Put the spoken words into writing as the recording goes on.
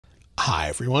Hi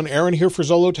everyone, Aaron here for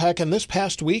Zollotech, and this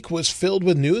past week was filled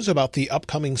with news about the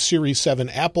upcoming Series 7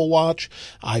 Apple Watch,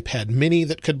 iPad mini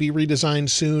that could be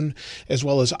redesigned soon, as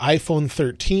well as iPhone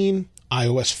 13,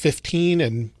 iOS 15,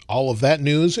 and all of that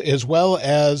news, as well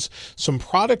as some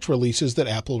product releases that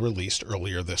Apple released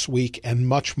earlier this week, and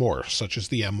much more, such as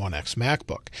the M1X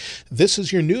MacBook. This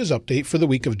is your news update for the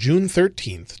week of June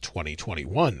 13th,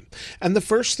 2021. And the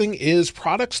first thing is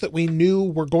products that we knew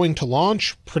were going to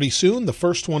launch pretty soon. The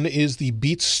first one is the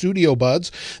Beats Studio Buds.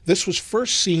 This was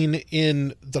first seen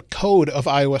in the code of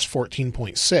iOS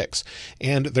 14.6,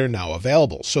 and they're now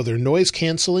available. So they're noise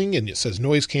canceling, and it says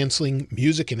noise canceling,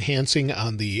 music enhancing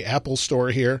on the Apple Store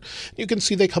here. You can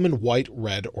see they come in white,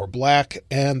 red, or black,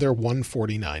 and they're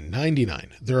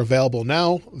 $149.99. They're available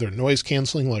now. They're noise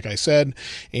canceling, like I said,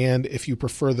 and if you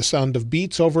prefer the sound of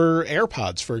Beats over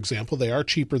AirPods, for example, they are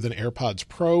cheaper than AirPods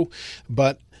Pro,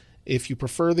 but if you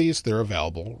prefer these, they're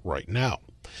available right now.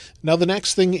 Now, the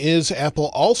next thing is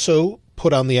Apple also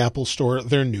put on the Apple Store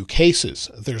their new cases.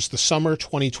 There's the summer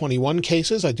 2021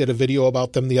 cases. I did a video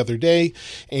about them the other day,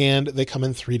 and they come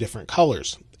in 3 different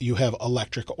colors. You have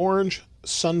electric orange,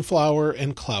 sunflower,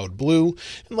 and cloud blue.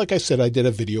 And like I said, I did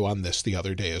a video on this the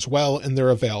other day as well, and they're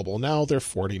available now. They're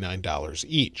 $49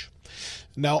 each.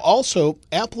 Now, also,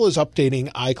 Apple is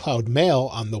updating iCloud Mail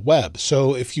on the web.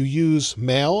 So if you use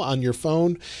Mail on your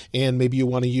phone and maybe you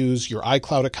want to use your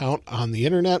iCloud account on the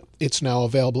internet, it's now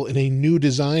available in a new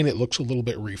design. It looks a little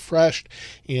bit refreshed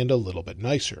and a little bit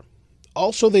nicer.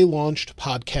 Also, they launched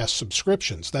podcast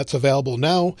subscriptions. That's available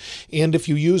now. And if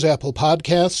you use Apple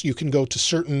Podcasts, you can go to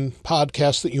certain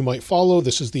podcasts that you might follow.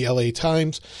 This is the LA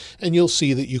Times, and you'll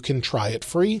see that you can try it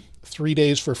free, 3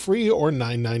 days for free, or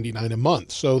 $9.99 a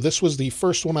month. So this was the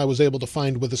first one I was able to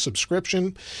find with a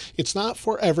subscription. It's not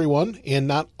for everyone, and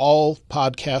not all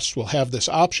podcasts will have this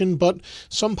option, but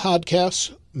some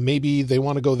podcasts, maybe they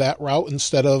want to go that route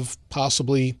instead of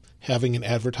possibly having an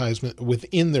advertisement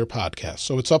within their podcast.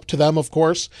 So it's up to them, of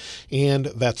course, and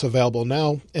that's available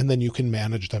now. And then you can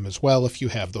manage them as well if you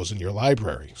have those in your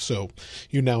library. So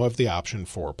you now have the option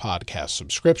for podcast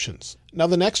subscriptions. Now,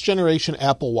 the next generation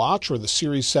Apple Watch, or the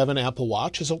Series 7 Apple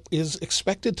Watch, is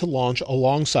expected to launch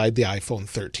alongside the iPhone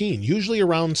 13, usually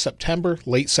around September,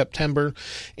 late September,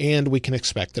 and we can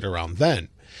expect it around then.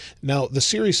 Now, the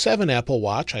Series 7 Apple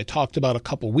Watch I talked about a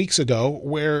couple weeks ago,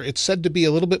 where it's said to be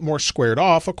a little bit more squared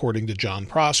off, according to Jon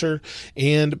Prosser,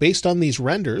 and based on these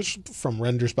renders, from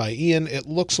Renders by Ian, it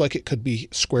looks like it could be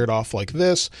squared off like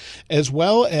this, as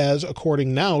well as,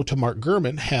 according now to Mark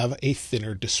Gurman, have a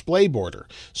thinner display border.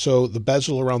 So the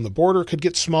bezel around the border could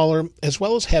get smaller, as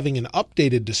well as having an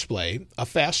updated display, a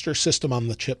faster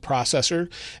system-on-the-chip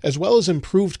processor, as well as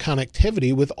improved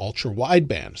connectivity with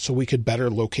ultra-wideband, so we could better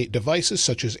locate devices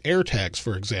such as AirTags,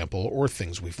 for example, or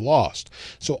things we've lost.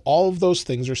 So all of those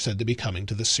things are said to be coming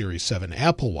to the Series 7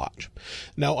 Apple Watch.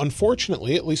 Now,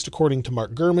 unfortunately, at least according to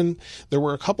Mark Gurman, there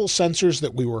were a couple sensors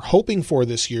that we were hoping for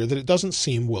this year that it doesn't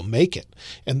seem will make it.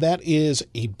 And that is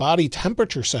a body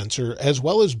temperature sensor as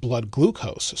well as blood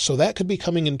glucose. So that could be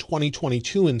coming in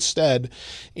 2022 instead.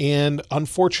 And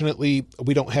unfortunately,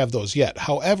 we don't have those yet.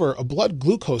 However, a blood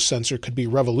glucose sensor could be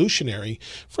revolutionary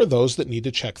for those that need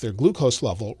to check their glucose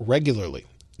level regularly.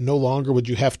 No longer would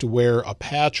you have to wear a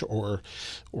patch or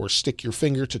stick your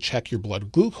finger to check your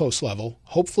blood glucose level.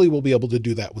 Hopefully we'll be able to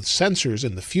do that with sensors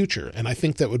in the future, and I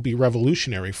think that would be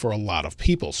revolutionary for a lot of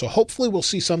people. So hopefully we'll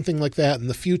see something like that in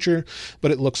the future, but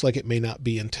it looks like it may not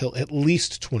be until at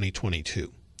least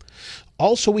 2022.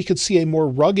 Also, we could see a more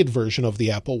rugged version of the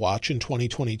Apple Watch in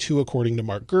 2022, according to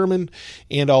Mark Gurman,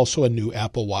 and also a new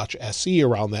Apple Watch SE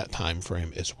around that time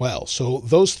frame as well. So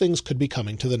those things could be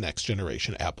coming to the next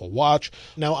generation Apple Watch.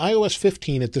 Now, iOS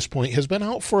 15 at this point has been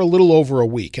out for a little over a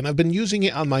week, and I've been using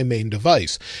it on my main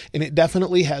device, and it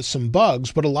definitely has some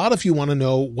bugs, but a lot of you want to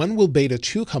know, when will Beta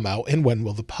 2 come out and when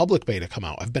will the public beta come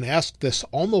out? I've been asked this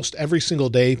almost every single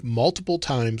day, multiple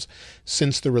times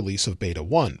since the release of Beta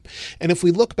 1. And if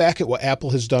we look back at what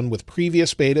Apple has done with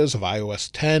previous betas of iOS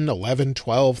 10, 11,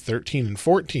 12, 13, and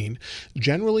 14,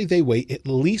 generally they wait at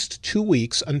least 2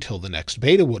 weeks until the next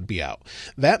beta would be out.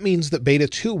 That means that Beta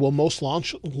 2 will most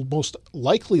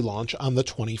likely launch on the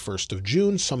 21st of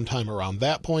June, sometime around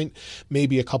that point,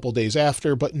 maybe a couple days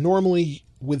after, but normally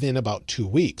within about 2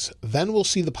 weeks. Then we'll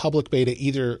see the public beta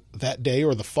either that day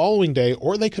or the following day,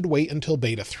 or they could wait until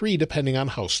Beta 3 depending on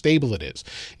how stable it is.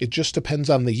 It just depends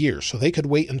on the year. So they could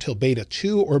wait until Beta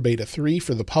 2 or Beta 3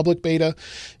 for the public beta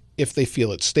if they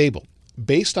feel it's stable.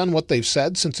 based on what they've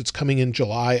said, since it's coming in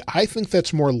July, I think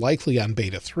that's more likely on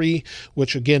beta 3,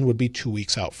 which again would be 2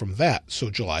 weeks out from that. So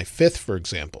July 5th, for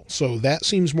example. So that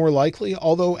seems more likely,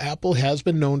 although Apple has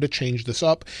been known to change this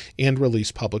up and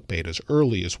release public betas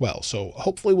early as well. So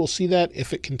hopefully we'll see that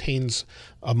if it contains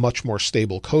a much more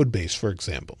stable code base, for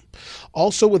example.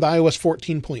 Also with iOS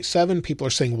 14.7, people are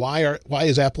saying, why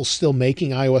is Apple still making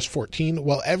iOS 14?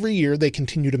 Well, every year they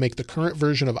continue to make the current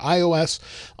version of iOS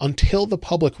until the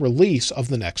public release of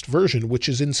the next version, which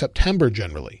is in September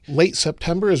generally. Late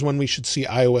September is when we should see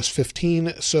iOS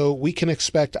 15, so we can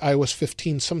expect iOS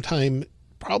 15 sometime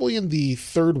probably in the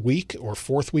 3rd week or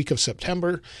 4th week of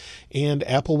September, and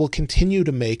Apple will continue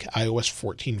to make iOS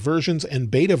 14 versions and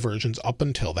beta versions up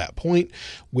until that point,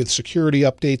 with security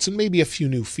updates and maybe a few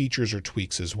new features or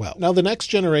tweaks as well. Now, the next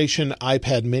generation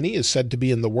iPad mini is said to be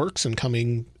in the works and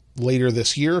coming later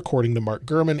this year, according to Mark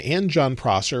Gurman and Jon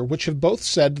Prosser, which have both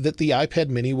said that the iPad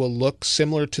mini will look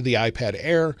similar to the iPad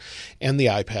Air and the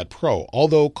iPad Pro,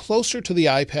 although closer to the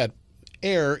iPad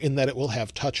Air in that it will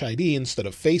have Touch ID instead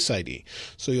of Face ID.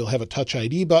 So you'll have a Touch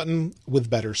ID button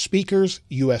with better speakers,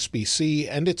 USB-C,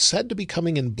 and it's said to be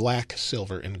coming in black,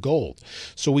 silver, and gold.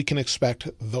 So we can expect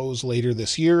those later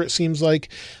this year, it seems like.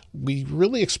 We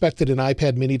really expected an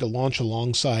iPad mini to launch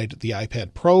alongside the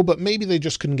iPad Pro, but maybe they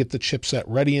just couldn't get the chipset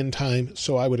ready in time,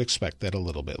 so I would expect that a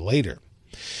little bit later.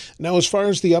 Now, as far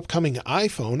as the upcoming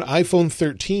iPhone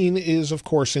 13 is, of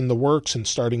course, in the works and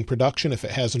starting production if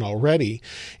it hasn't already,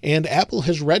 and Apple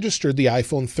has registered the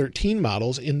iPhone 13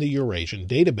 models in the Eurasian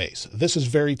database. This is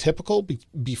very typical.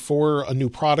 Before a new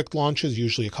product launches,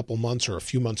 usually a couple months or a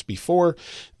few months before,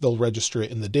 they'll register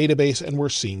it in the database, and we're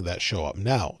seeing that show up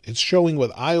now. It's showing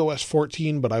with iOS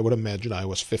 14, but I would imagine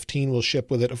iOS 15 will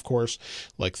ship with it, of course,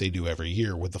 like they do every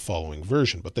year with the following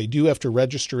version. But they do have to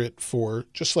register it for,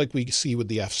 just like we see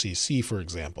with the FCC, for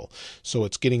example. So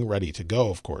it's getting ready to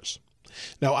go, of course.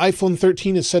 Now, iPhone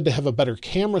 13 is said to have a better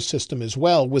camera system as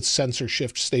well, with sensor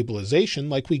shift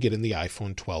stabilization like we get in the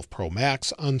iPhone 12 Pro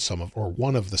Max on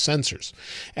one of the sensors.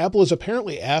 Apple has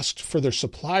apparently asked for their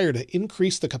supplier to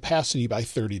increase the capacity by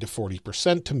 30 to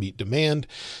 40% to meet demand,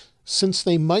 since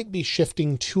they might be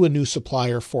shifting to a new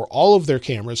supplier for all of their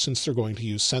cameras, since they're going to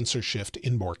use sensor shift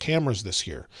in more cameras this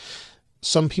year.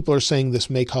 Some people are saying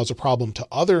this may cause a problem to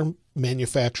other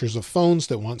manufacturers of phones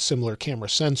that want similar camera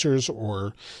sensors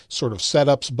or sort of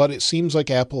setups, but it seems like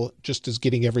Apple just is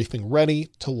getting everything ready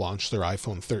to launch their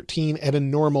iPhone 13 at a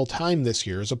normal time this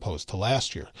year as opposed to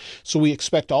last year. So we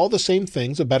expect all the same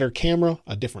things: a better camera,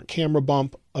 a different camera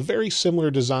bump, a very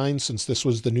similar design, since this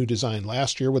was the new design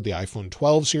last year with the iPhone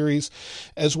 12 series,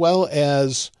 as well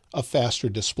as a faster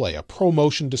display, a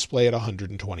ProMotion display at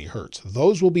 120 hertz.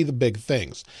 Those will be the big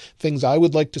things. Things I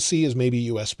would like to see is maybe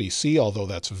USB-C, although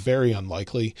that's very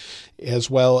unlikely, as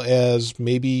well as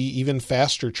maybe even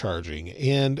faster charging.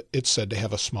 And it's said to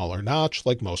have a smaller notch,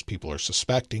 like most people are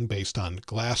suspecting based on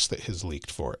glass that has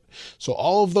leaked for it. So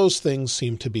all of those things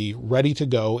seem to be ready to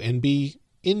go and be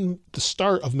in the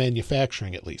start of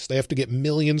manufacturing, at least. They have to get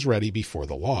millions ready before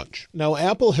the launch. Now,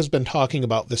 Apple has been talking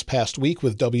about this past week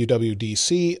with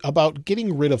WWDC about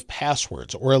getting rid of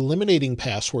passwords or eliminating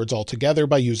passwords altogether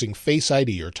by using Face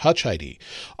ID or Touch ID.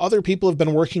 Other people have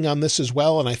been working on this as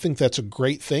well, and I think that's a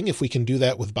great thing if we can do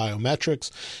that with biometrics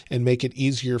and make it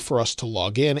easier for us to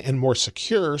log in and more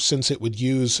secure, since it would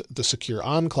use the secure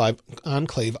enclave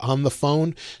on the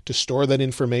phone to store that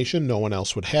information. No one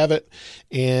else would have it,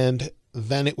 and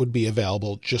then it would be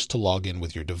available just to log in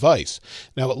with your device.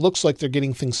 Now, it looks like they're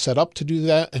getting things set up to do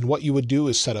that, and what you would do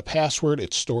is set a password.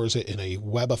 It stores it in a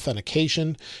web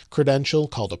authentication credential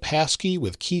called a passkey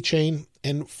with keychain,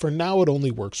 and for now it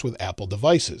only works with Apple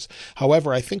devices.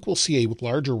 However, I think we'll see a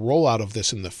larger rollout of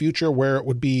this in the future, where it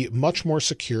would be much more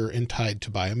secure and tied to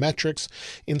biometrics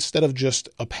instead of just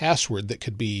a password that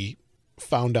could be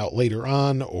found out later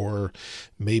on, or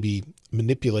maybe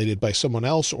manipulated by someone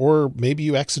else, or maybe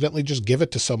you accidentally just give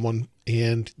it to someone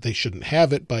and they shouldn't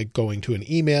have it by going to an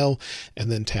email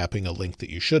and then tapping a link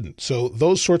that you shouldn't. So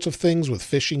those sorts of things with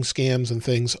phishing scams and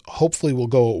things hopefully will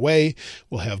go away.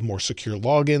 We'll have more secure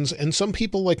logins, and some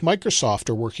people like Microsoft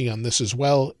are working on this as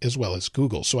well as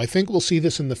Google. So I think we'll see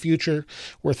this in the future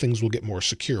where things will get more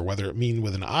secure, whether it mean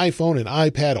with an iPhone, an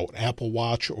iPad, or an Apple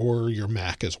Watch, or your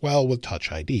Mac as well with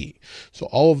Touch ID. So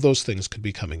all of those things could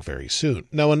be coming very soon.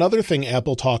 Now, another thing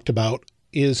Apple talked about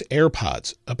is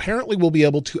AirPods. Apparently we'll be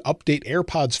able to update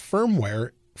AirPods firmware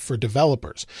for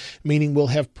developers, meaning we'll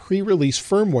have pre-release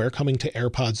firmware coming to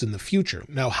AirPods in the future.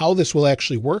 Now, how this will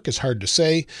actually work is hard to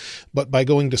say, but by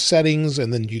going to settings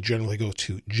and then you generally go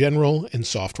to general and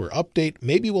software update,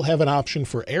 maybe we'll have an option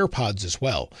for AirPods as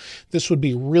well. This would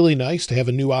be really nice to have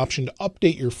a new option to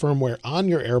update your firmware on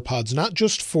your AirPods, not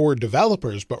just for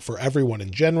developers, but for everyone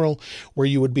in general, where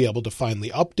you would be able to finally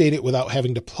update it without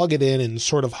having to plug it in and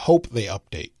sort of hope they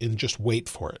update and just wait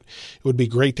for it. It would be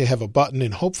great to have a button,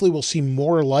 and hopefully we'll see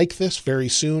more like this very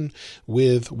soon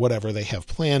with whatever they have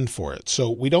planned for it. So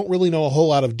we don't really know a whole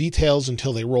lot of details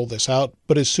until they roll this out,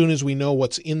 but as soon as we know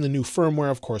what's in the new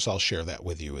firmware, of course, I'll share that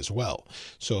with you as well.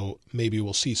 So maybe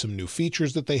we'll see some new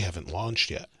features that they haven't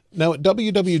launched yet. Now, at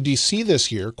WWDC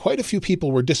this year, quite a few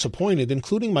people were disappointed,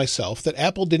 including myself, that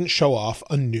Apple didn't show off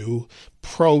a new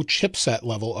Pro chipset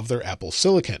level of their Apple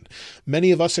Silicon.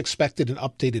 Many of us expected an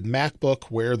updated MacBook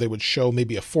where they would show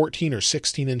maybe a 14 or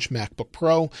 16-inch MacBook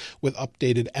Pro with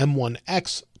updated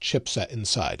M1X chipset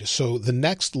inside. So the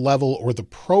next level or the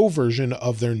Pro version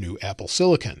of their new Apple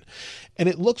Silicon. And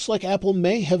it looks like Apple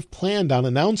may have planned on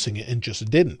announcing it and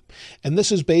just didn't. And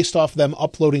this is based off them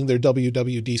uploading their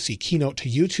WWDC keynote to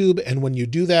YouTube. And when you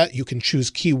do that, you can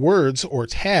choose keywords or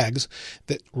tags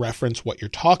that reference what you're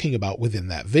talking about within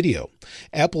that video.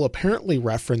 Apple apparently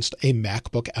referenced a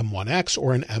MacBook M1X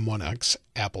or an M1X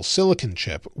Apple Silicon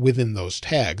chip within those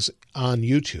tags on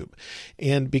YouTube.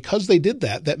 And because they did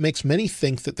that, that makes many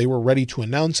think that they were ready to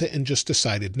announce it and just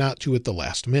decided not to at the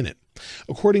last minute.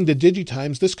 According to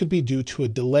Digitimes, this could be due to a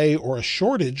delay or a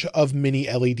shortage of mini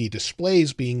LED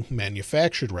displays being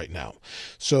manufactured right now.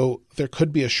 So there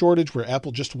could be a shortage where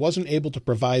Apple just wasn't able to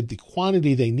provide the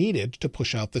quantity they needed to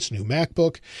push out this new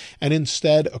MacBook. And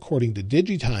instead, according to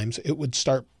Digitimes, it would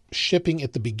start shipping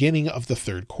at the beginning of the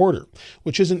third quarter,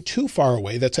 which isn't too far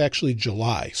away. That's actually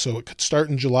July. So it could start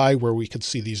in July where we could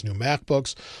see these new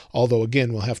MacBooks, although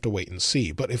again, we'll have to wait and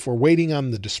see. But if we're waiting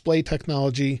on the display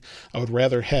technology, I would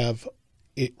rather have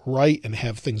it right and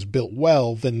have things built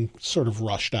well than sort of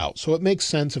rushed out. So it makes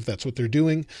sense if that's what they're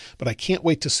doing, but I can't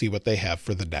wait to see what they have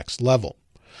for the next level.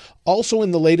 Also,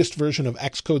 in the latest version of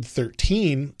Xcode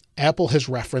 13, Apple has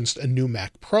referenced a new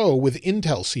Mac Pro with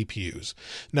Intel CPUs.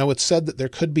 Now, it's said that there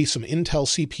could be some Intel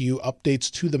CPU updates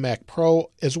to the Mac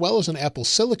Pro, as well as an Apple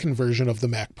Silicon version of the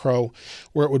Mac Pro,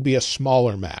 where it would be a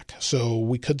smaller Mac. So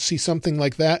we could see something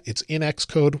like that. It's in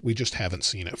Xcode. We just haven't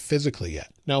seen it physically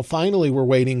yet. Now, finally, we're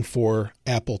waiting for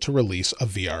Apple to release a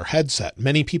VR headset.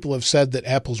 Many people have said that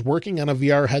Apple's working on a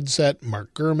VR headset.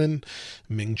 Mark Gurman,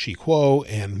 Ming-Chi Kuo,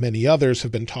 and many others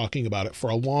have been talking about it for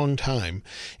a long time,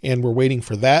 and we're waiting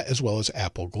for that as well as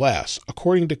Apple Glass.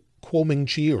 According to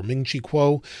Ming-Chi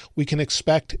Kuo, we can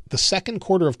expect the second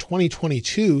quarter of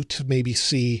 2022 to maybe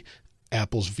see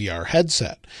Apple's VR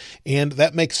headset. And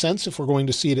that makes sense if we're going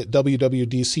to see it at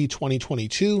WWDC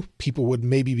 2022. People would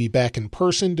maybe be back in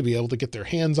person to be able to get their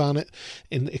hands on it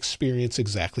and experience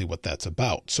exactly what that's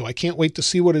about. So I can't wait to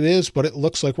see what it is, but it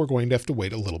looks like we're going to have to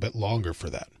wait a little bit longer for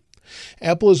that.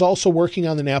 Apple is also working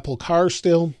on an Apple car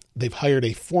still. They've hired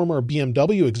a former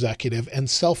BMW executive and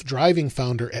self-driving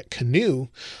founder at Canoe,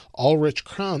 Ulrich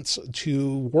Krantz,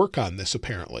 to work on this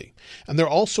apparently. And they're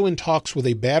also in talks with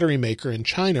a battery maker in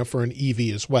China for an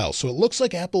EV as well. So it looks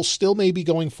like Apple still may be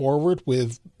going forward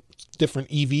with different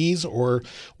EVs or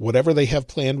whatever they have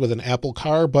planned with an Apple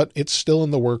car, but it's still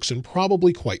in the works and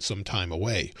probably quite some time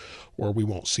away, or we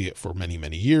won't see it for many,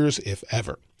 many years, if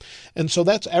ever. And so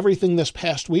that's everything this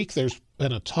past week. There's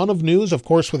been a ton of news, of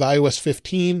course, with iOS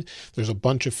 15. There's a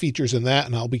bunch of features in that,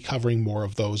 and I'll be covering more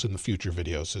of those in the future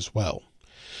videos as well.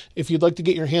 If you'd like to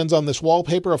get your hands on this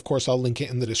wallpaper, of course, I'll link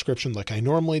it in the description like I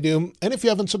normally do. And if you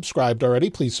haven't subscribed already,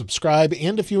 please subscribe.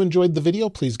 And if you enjoyed the video,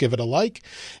 please give it a like.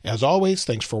 As always,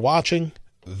 thanks for watching.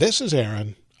 This is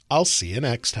Aaron. I'll see you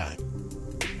next time.